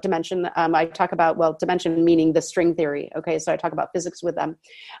talk about dimension. Dimension meaning the string theory. Okay. So I talk about physics with them.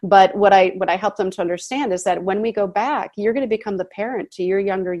 But what I help them to understand is that when we go back, you're going to become the parent to your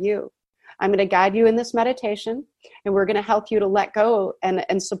younger you. I'm going to guide you in this meditation, and we're going to help you to let go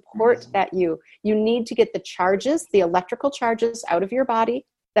and support that you. You need to get the charges, the electrical charges, out of your body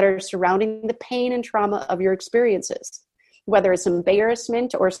that are surrounding the pain and trauma of your experiences, whether it's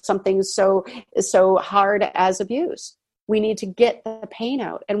embarrassment or something so hard as abuse. We need to get the pain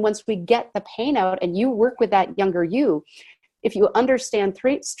out. And once we get the pain out and you work with that younger you, if you understand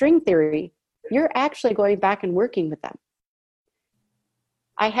string theory, you're actually going back and working with them.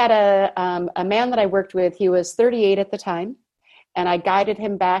 I had a man that I worked with. He was 38 at the time, and I guided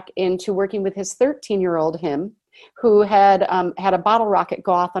him back into working with his 13-year-old him, who had a bottle rocket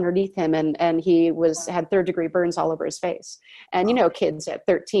go off underneath him, and he had 3rd-degree burns all over his face. And kids at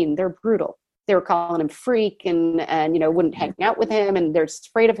 13, they're brutal. They were calling him freak, and wouldn't hang out with him, and they're just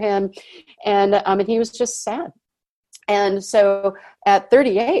afraid of him, and he was just sad. And so at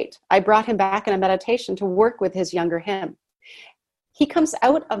 38, I brought him back in a meditation to work with his younger him. He comes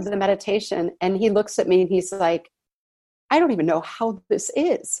out of the meditation and he looks at me and he's like, I don't even know how this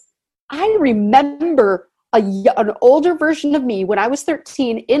is. I remember an older version of me when I was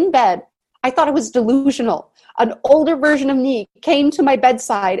 13 in bed. I thought I was delusional. An older version of me came to my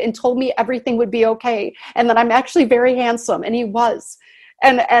bedside and told me everything would be okay and that I'm actually very handsome. And he was.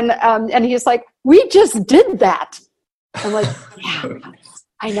 And he's like, we just did that. I'm like, yeah,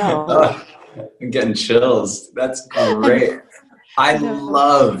 I know. I'm getting chills. That's great. I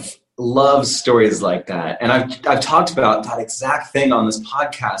love stories like that. And I've talked about that exact thing on this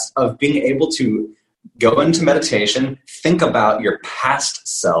podcast of being able to go into meditation, think about your past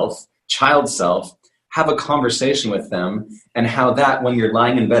self, child self, have a conversation with them, and how that when you're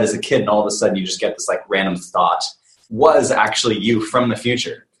lying in bed as a kid and all of a sudden you just get this like random thought was actually you from the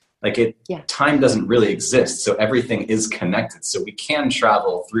future. Like time doesn't really exist, so everything is connected. So we can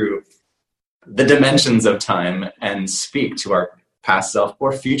travel through the dimensions of time and speak to our past self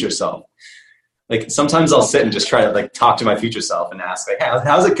or future self. Like sometimes I'll sit and just try to like talk to my future self and ask like, hey,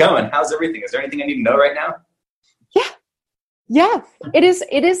 how's it going? How's everything? Is there anything I need to know right now? Yeah, it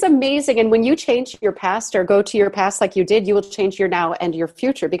is amazing. And when you change your past or go to your past like you did, you will change your now and your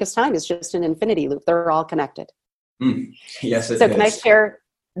future because time is just an infinity loop. They're all connected. Yes, it is. So can I share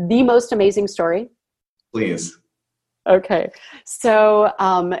the most amazing story? Please. Okay. So,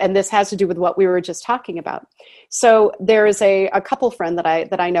 and this has to do with what we were just talking about. So there is a couple friend that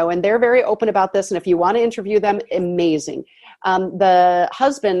I know, and they're very open about this. And if you want to interview them, amazing. The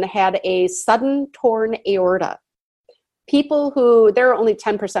husband had a sudden torn aorta. There are only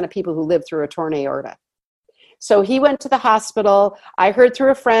 10% of people who live through a torn aorta. So he went to the hospital. I heard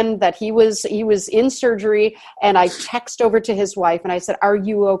through a friend that he was in surgery, and I text over to his wife and I said, "Are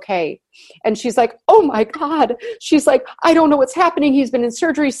you okay?" And she's like, "Oh my God." She's like, "I don't know what's happening. He's been in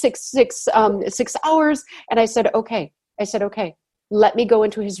surgery 6 hours." And I said, "Okay." Let me go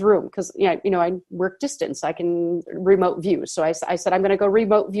into his room because I work distance. I can remote view. So I said, I'm going to go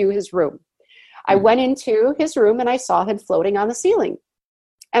remote view his room. I went into his room and I saw him floating on the ceiling.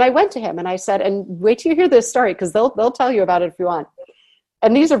 And I went to him and I said, and wait till you hear this story because they'll tell you about it if you want.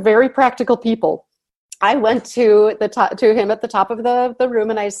 And these are very practical people. I went to him at the top of the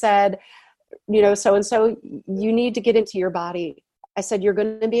room and I said, so-and-so, you need to get into your body. I said, you're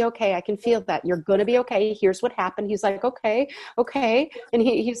going to be okay. I can feel that. You're going to be okay. Here's what happened. He's like, okay. And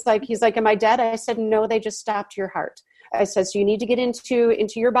he's like, am I dead? I said, no, they just stopped your heart. I said, so you need to get into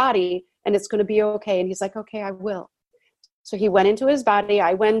your body and it's going to be okay. And he's like, okay, I will. So he went into his body.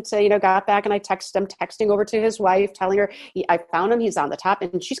 I went, got back and I texting over to his wife, telling her, I found him. He's on the top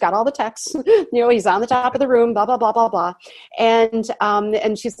and she's got all the texts, he's on the top of the room, blah, blah, blah, blah, blah. And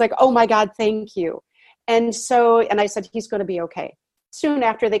she's like, oh my God, thank you. And I said, he's going to be okay. Soon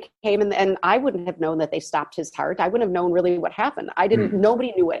after they came and I wouldn't have known that they stopped his heart. I wouldn't have known really what happened.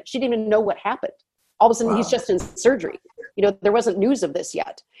 Nobody knew it. She didn't even know what happened. All of a sudden, He's just in surgery. There wasn't news of this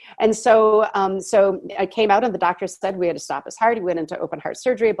yet. And so I came out and the doctor said we had to stop his heart. He went into open heart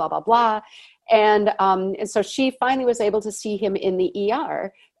surgery, blah, blah, blah. And so she finally was able to see him in the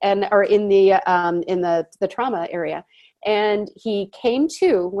ER or in the trauma area. And he came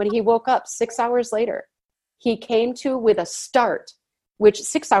to, when he woke up 6 hours later, he came to with a start, which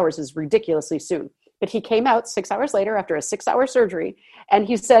 6 hours is ridiculously soon. But he came out 6 hours later after a 6-hour surgery. And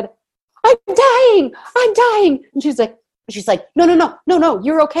he said, I'm dying. And she's like, no,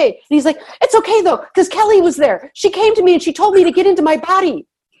 you're okay. And he's like, it's okay though, because Kelly was there. She came to me and she told me to get into my body.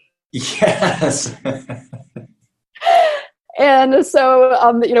 Yes. And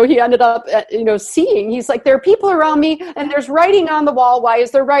so, he ended up, seeing, he's like, there are people around me and there's writing on the wall. Why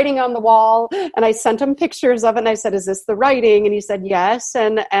is there writing on the wall? And I sent him pictures of it and I said, is this the writing? And he said, yes.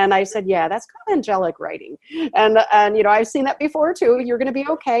 And I said, yeah, that's called angelic writing. And I've seen that before too. You're going to be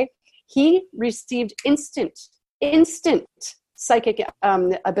okay. He received instant psychic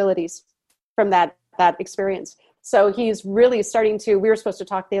abilities from that experience. So he's really starting to, we were supposed to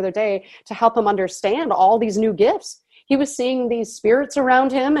talk the other day to help him understand all these new gifts. He was seeing these spirits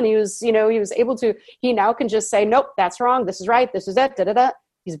around him and he was able to, he now can just say, nope, that's wrong. This is right. This is it. Da, da, da.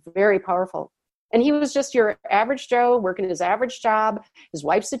 He's very powerful. And he was just your average Joe working his average job. His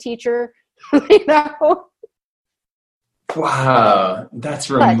wife's a teacher, Wow, that's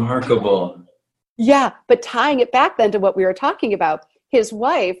remarkable. Yeah, but tying it back then to what we were talking about, his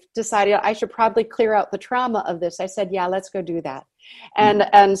wife decided I should probably clear out the trauma of this. I said, yeah, let's go do that.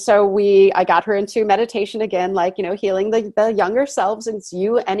 And so I got her into meditation again, healing the younger selves. And it's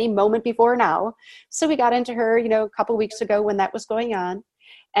you any moment before now. So we got into her, a couple weeks ago when that was going on.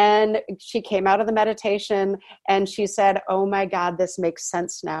 And she came out of the meditation and she said, oh my God, this makes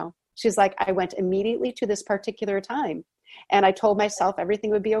sense now. She's like, I went immediately to this particular time. And I told myself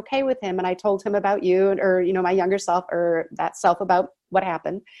everything would be okay with him. And I told him about you or, my younger self or that self about what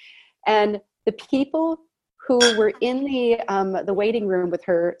happened. And the people who were in the waiting room with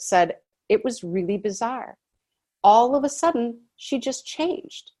her said it was really bizarre. All of a sudden, she just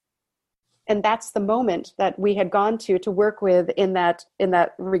changed. And that's the moment that we had gone to work with in that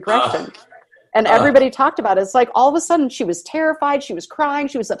regression. And everybody talked about it. It's like all of a sudden she was terrified, she was crying,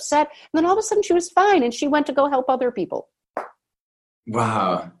 she was upset, and then all of a sudden she was fine and she went to go help other people.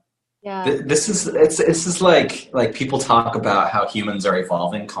 Wow. Yeah. This is like people talk about how humans are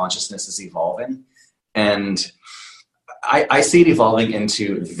evolving, consciousness is evolving. And I see it evolving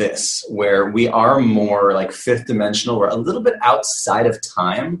into this, where we are more like fifth dimensional. We're a little bit outside of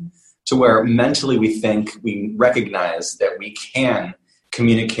time, to where mentally we recognize that we can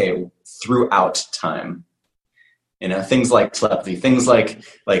communicate throughout time. You know, things like telepathy, things like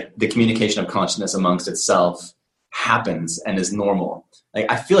the communication of consciousness amongst itself happens and is normal. Like,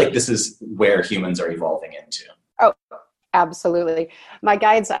 I feel like this is where humans are evolving into. Oh, absolutely. My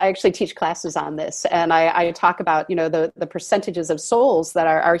guides, I actually teach classes on this, and I talk about, the percentages of souls that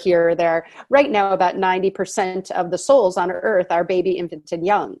are here. There right now, about 90% of the souls on Earth are baby, infant, and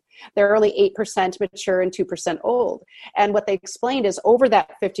young. They're only 8% mature and 2% old. And what they explained is over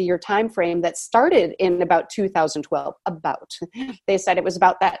that 50-year time frame that started in about 2012, they said it was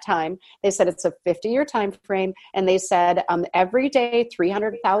about that time. They said it's a 50-year time frame, and they said every day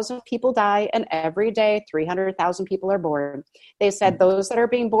 300,000 people die, and every day 300,000 people are born. They said those that are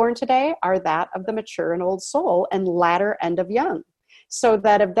being born today are that of the mature and old soul and latter end of young, so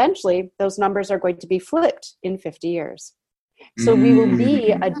that eventually those numbers are going to be flipped in 50 years. So we will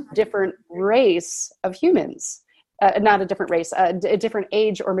be a different race of humans, not a different race, a different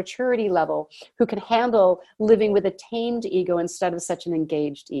age or maturity level, who can handle living with a tamed ego instead of such an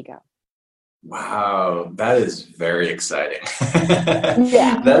engaged ego. Wow, that is very exciting.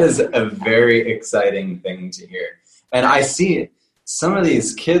 Yeah. That is a very exciting thing to hear. And I see some of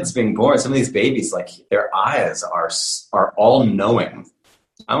these kids being born, some of these babies, like their eyes are all knowing.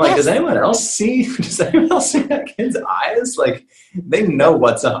 I'm like, does anyone else see that kid's eyes? Like, they know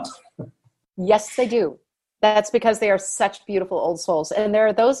what's up. Yes, they do. That's because they are such beautiful old souls. And there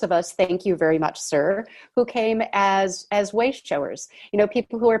are those of us, thank you very much, sir, who came as way showers.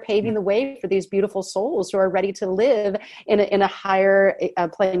 People who are paving the way for these beautiful souls who are ready to live in a higher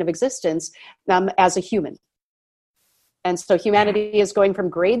plane of existence as a human. And so humanity is going from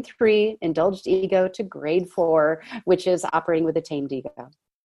grade 3, indulged ego, to grade 4, which is operating with a tamed ego.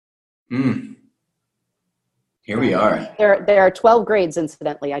 Here we are. There are 12 grades,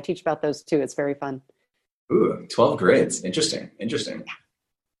 incidentally. I teach about those too. It's very fun. Ooh, 12 grades. Interesting.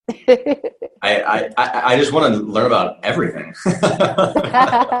 I just want to learn about everything.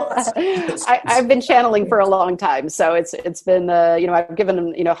 I've been channeling for a long time, so it's been I've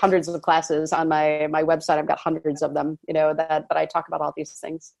given hundreds of classes on my website. I've got hundreds of them, that I talk about all these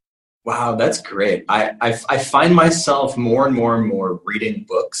things. Wow, that's great. I find myself more and more reading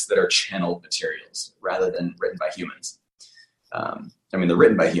books that are channeled materials rather than written by humans. They're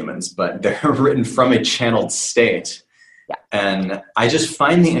written by humans, but they're written from a channeled state. Yeah. And I just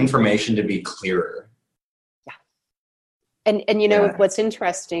find the information to be clearer. Yeah. And what's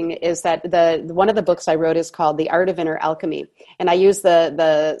interesting is that one of the books I wrote is called The Art of Inner Alchemy. And I use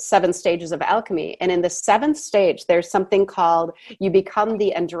the 7 stages of alchemy. And in the 7th stage, there's something called you become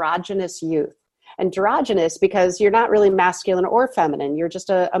the androgynous youth. Androgynous because you're not really masculine or feminine. You're just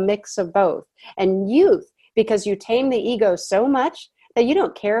a mix of both. And youth because you tame the ego so much that you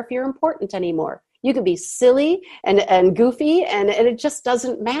don't care if you're important anymore. You can be silly and goofy, and it just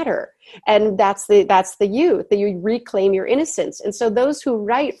doesn't matter. And that's the youth, that you reclaim your innocence. And so those who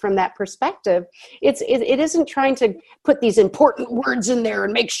write from that perspective, it isn't trying to put these important words in there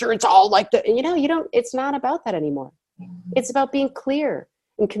and make sure it's all like it's not about that anymore. It's about being clear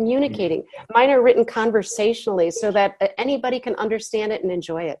and communicating. Mine are written conversationally so that anybody can understand it and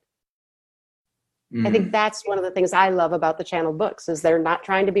enjoy it. I think that's one of the things I love about the channeled books is they're not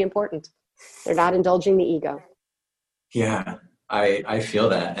trying to be important. They're not indulging the ego. Yeah, I feel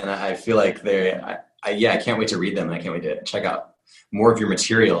that. And I feel like I can't wait to read them. I can't wait to check out more of your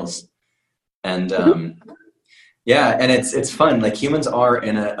materials. And and it's fun. Like, humans are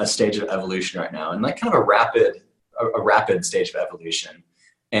in a stage of evolution right now, and like kind of a rapid stage of evolution.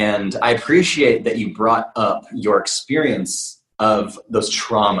 And I appreciate that you brought up your experience of those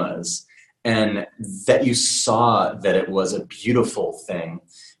traumas and that you saw that it was a beautiful thing.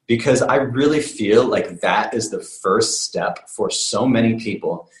 Because I really feel like that is the first step for so many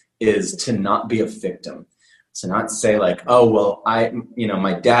people, is to not be a victim. To not say like, oh, well,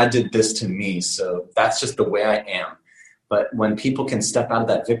 my dad did this to me, so that's just the way I am. But when people can step out of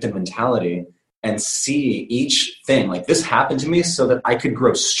that victim mentality and see each thing, like, this happened to me so that I could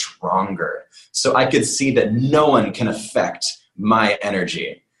grow stronger, So I could see that no one can affect my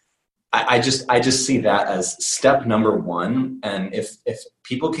energy. I just see that as step number one. And if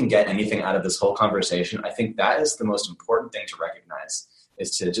people can get anything out of this whole conversation, I think that is the most important thing to recognize,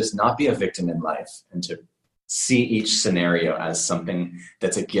 is to just not be a victim in life and to see each scenario as something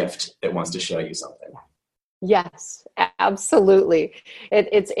that's a gift that wants to show you something. Yes, absolutely.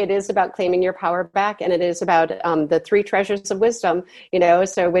 It is about claiming your power back, and it is about the three treasures of wisdom,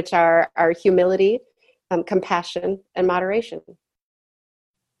 so which are humility, compassion, and moderation.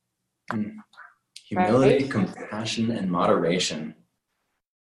 Humility, right? Compassion, and moderation.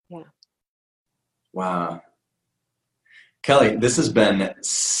 Yeah. Wow. Kelly, this has been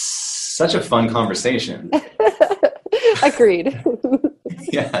such a fun conversation. Agreed.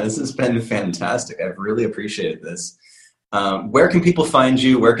 Yeah, this has been fantastic. I've really appreciated this. Where can people find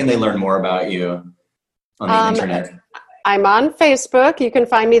you? Where can they learn more about you on the internet? I'm on Facebook. You can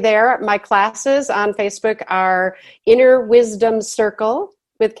find me there. My classes on Facebook are Inner Wisdom Circle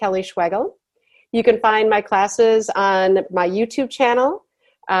with Kelly Schwegel. You can find my classes on my YouTube channel,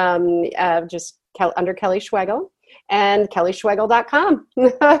 just under Kelly Schwegel, and kellyschwegel.com.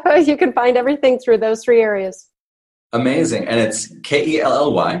 You can find everything through those three areas. Amazing. And it's Kelly,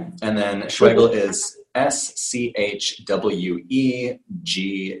 and then Schwegel is Schwegel.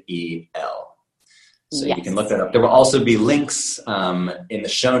 So yes. You can look that up. There will also be links in the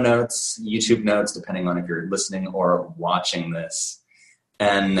show notes, YouTube notes, depending on if you're listening or watching this.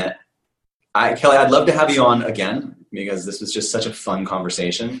 And Kelly, I'd love to have you on again, because this was just such a fun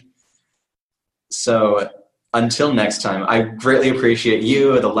conversation. So until next time, I greatly appreciate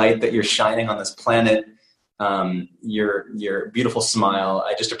you, the light that you're shining on this planet, your beautiful smile.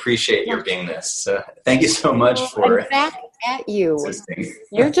 I just appreciate your beingness. So thank you so much for back at you. Existing.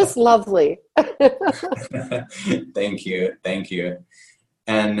 You're just lovely. Thank you.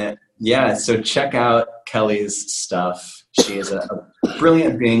 And yeah, so check out Kelly's stuff. She is a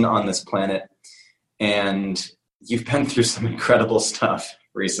brilliant being on this planet, and you've been through some incredible stuff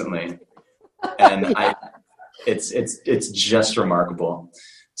recently. And it's just remarkable.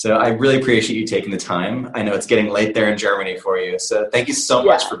 So I really appreciate you taking the time. I know it's getting late there in Germany for you. So thank you so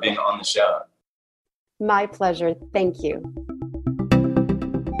much for being on the show. My pleasure. Thank you.